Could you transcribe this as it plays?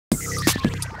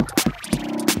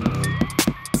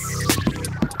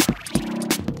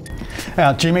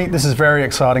Jimmy, this is very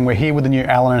exciting. We're here with the new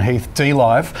Allen Heath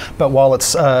dLive, but while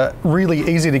it's really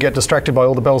easy to get distracted by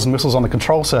all the bells and whistles on the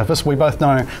control surface, we both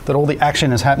know that all the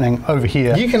action is happening over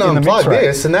here. You can unplug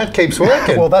this and that keeps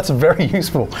working. Well, that's very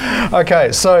useful.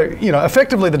 Okay, so, you know,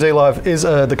 effectively the dLive is,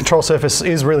 the control surface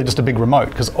is really just a big remote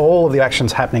because all of the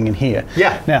action's happening in here.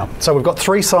 Yeah. Now, so we've got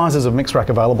 3 sizes of mix rack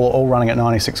available, all running at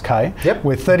 96K, yep,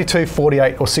 with 32,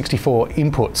 48 or 64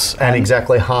 inputs. And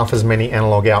exactly half as many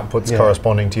analog outputs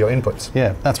corresponding to your inputs.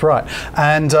 Yeah, that's right.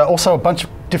 And also a bunch of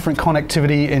different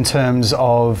connectivity in terms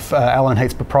of Allen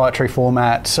Heath's proprietary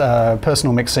format,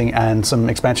 personal mixing, and some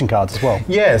expansion cards as well.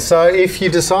 Yeah, so if you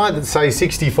decide that, say,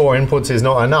 64 inputs is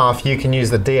not enough, you can use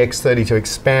the DX32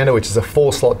 expander, which is a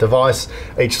 4-slot device.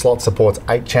 Each slot supports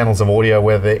 8 channels of audio,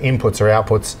 whether the inputs or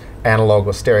outputs, analog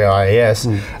or stereo AES,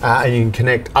 and you can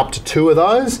connect up to 2 of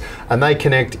those, and they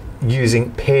connect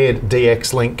using paired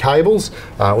DX link cables,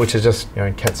 which are just, you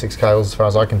know, Cat6 cables as far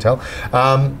as I can tell.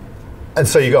 And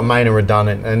so you've got main and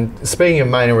redundant. And speaking of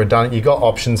main and redundant, you've got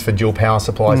options for dual power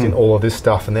supplies in all of this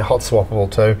stuff, and they're hot swappable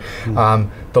too.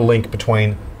 The link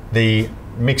between the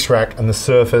mix rack and the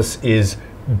surface is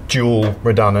dual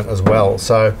redundant as well.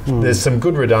 So there's some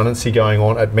good redundancy going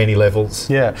on at many levels.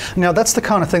 Yeah. Now that's the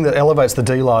kind of thing that elevates the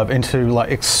dLive into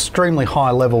like extremely high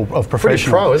level of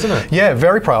professional. Pretty pro, isn't it? Yeah,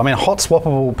 very pro. I mean, hot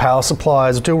swappable power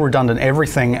supplies, dual redundant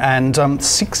everything, and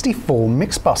 64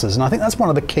 mix buses. And I think that's one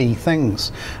of the key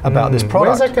things about this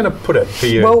product. Where's that going to put it for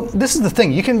you? Well, this is the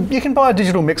thing. You can buy a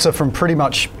digital mixer from pretty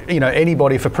much, you know,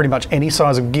 anybody for pretty much any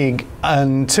size of gig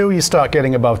until you start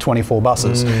getting above 24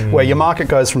 buses, where your market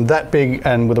goes from that big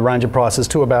and with a range of prices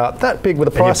to about that big with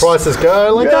a price. And your prices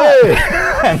go like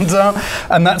that.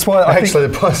 and that's why actually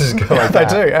the prices go like they that.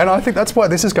 do, and I think that's why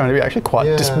this is going to be actually quite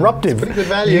disruptive. It's pretty good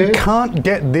value. You can't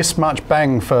get this much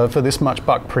bang for this much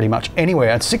buck pretty much anywhere.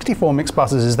 And 64 mix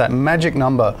buses is that magic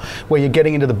number where you're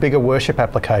getting into the bigger worship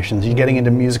applications. You're getting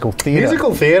into musical theatre.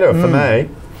 Musical theatre for me.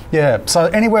 Yeah, so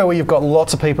anywhere where you've got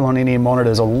lots of people on in-ear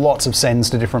monitors or lots of sends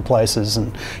to different places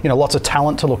and, you know, lots of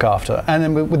talent to look after. And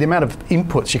then with the amount of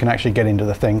inputs you can actually get into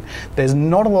the thing, there's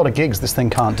not a lot of gigs this thing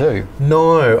can't do.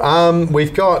 No,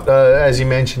 we've got, as you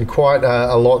mentioned, quite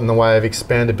a lot in the way of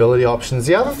expandability options.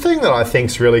 The other thing that I think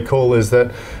is really cool is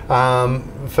that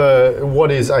for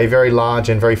what is a very large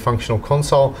and very functional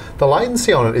console, the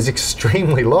latency on it is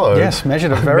extremely low. Yes,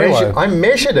 measured at very low. I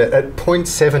measured it at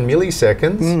 0.7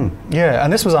 milliseconds. Yeah,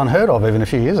 and this was unheard of even a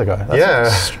few years ago.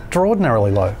 That's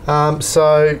extraordinarily low.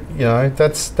 So, you know,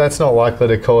 that's not likely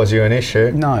to cause you an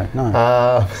issue. No, no.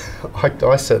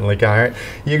 I certainly can't.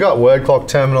 You got word clock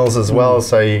terminals as well,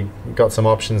 so you got some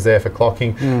options there for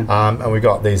clocking. And we've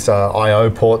got these I/O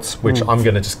ports, which I'm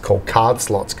going to just call card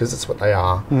slots because that's what they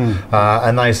are.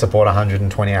 And they support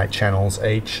 128 channels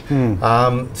each.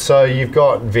 So you've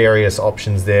got various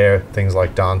options there, things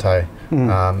like Dante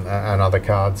and other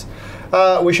cards.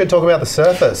 We should talk about the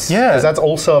Surface. Yeah. Because that's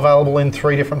also available in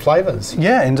 3 different flavours.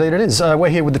 Yeah, indeed it is. We're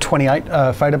here with the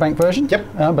 28 fader bank version. Yep.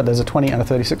 But there's a 20 and a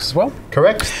 36 as well.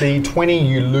 Correct. The 20,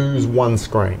 you lose 1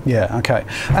 screen. Yeah, okay.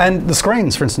 And the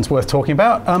screens, for instance, worth talking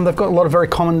about. They've got a lot of very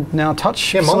common now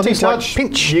touch. Yeah, multi-touch. Like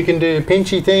pinch. You can do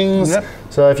pinchy things. Yep.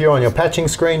 So if you're on your patching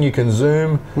screen, you can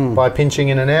zoom by pinching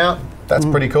in and out. That's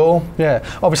pretty cool. Yeah,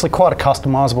 obviously quite a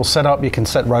customizable setup. You can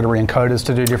set rotary encoders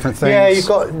to do different things. Yeah, you've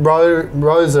got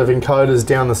rows of encoders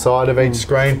down the side of each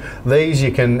screen. These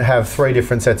you can have 3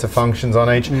 different sets of functions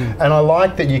on each. And I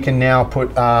like that you can now put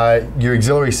your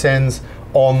auxiliary sends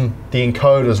on the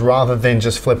encoders rather than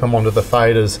just flip them onto the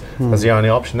faders as the only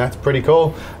option. That's pretty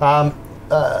cool.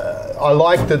 I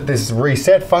like that this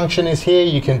reset function is here.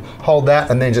 You can hold that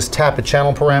and then just tap a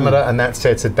channel parameter and that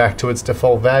sets it back to its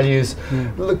default values.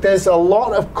 Look, there's a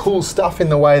lot of cool stuff in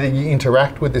the way that you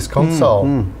interact with this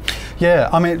console.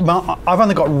 Yeah, I mean, I've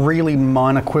only got really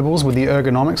minor quibbles with the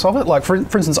ergonomics of it. Like, for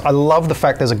instance, I love the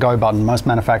fact there's a go button. Most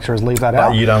manufacturers leave that out.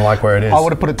 But you don't like where it is. I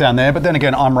would have put it down there, but then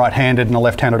again, I'm right-handed and a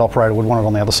left-handed operator would want it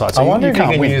on the other side. So I wonder if you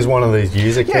can use one of these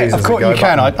user keys as a go button. Of course, you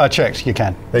can. I checked. You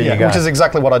can. There you go. Which is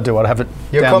exactly what I'd do. I'd have it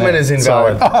Your down comment there. is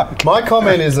invalid. My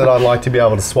comment is that I'd like to be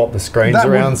able to swap the screens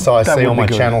around so I see all my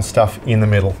channel stuff in the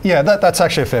middle. Yeah, that's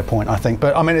actually a fair point, I think.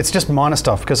 But I mean, it's just minor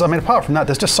stuff because I mean, apart from that,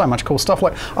 there's just so much cool stuff.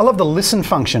 Like, I love the listen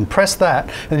function. Press that,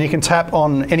 and then you can tap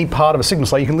on any part of a signal.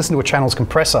 So you can listen to a channel's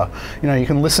compressor. You know, you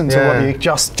can listen to what you,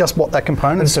 just what that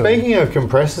component's doing. Speaking of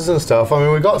compressors and stuff, I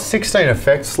mean, we've got 16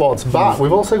 effect slots, but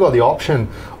we've also got the option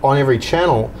on every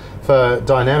channel for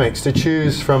dynamics to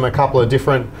choose from a couple of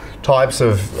different types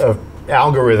of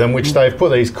algorithm, which they've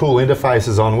put these cool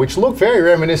interfaces on, which look very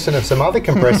reminiscent of some other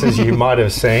compressors you might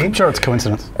have seen. I'm sure it's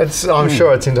coincidence. I'm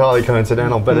sure it's entirely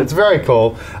coincidental, but it's very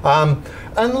cool.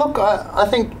 And look, I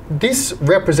think this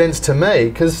represents to me,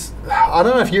 because I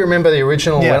don't know if you remember the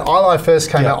original, when iLive first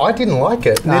came out, I didn't like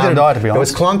it. Neither did I, to be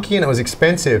honest. It was clunky and it was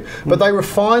expensive, but they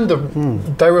refined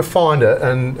it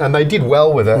and they did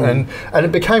well with it, and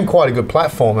it became quite a good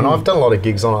platform, and I've done a lot of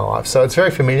gigs on iLive, so it's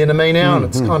very familiar to me now, and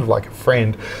it's kind of like a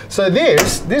friend. So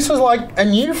this was like a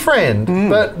new friend,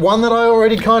 but one that I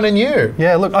already kind of knew.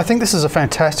 Yeah, look, I think this is a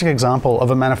fantastic example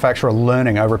of a manufacturer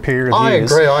learning over a period of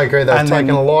years. I agree. They've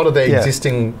taken a lot of their existing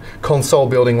console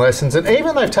building lessons, and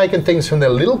even they've taken things from their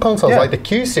little consoles, like the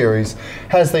Q series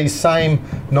has these same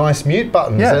nice mute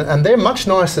buttons, and they're much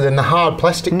nicer than the hard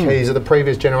plastic keys of the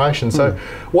previous generation. So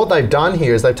what they've done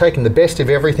here is they've taken the best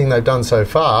of everything they've done so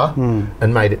far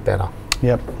and made it better.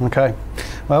 Yep, okay.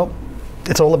 Well,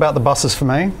 it's all about the buses for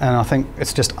me, and I think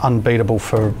it's just unbeatable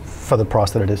for the price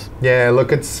that it is. Yeah,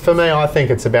 look, for me, I think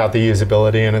it's about the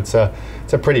usability, and it's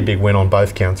a pretty big win on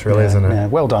both counts, really, isn't it? Yeah,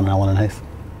 well done, Allen and Heath.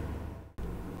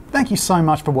 Thank you so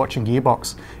much for watching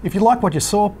Gearbox. If you like what you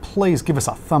saw, please give us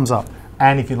a thumbs up.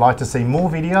 And if you'd like to see more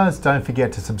videos, don't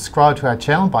forget to subscribe to our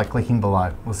channel by clicking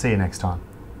below. We'll see you next time.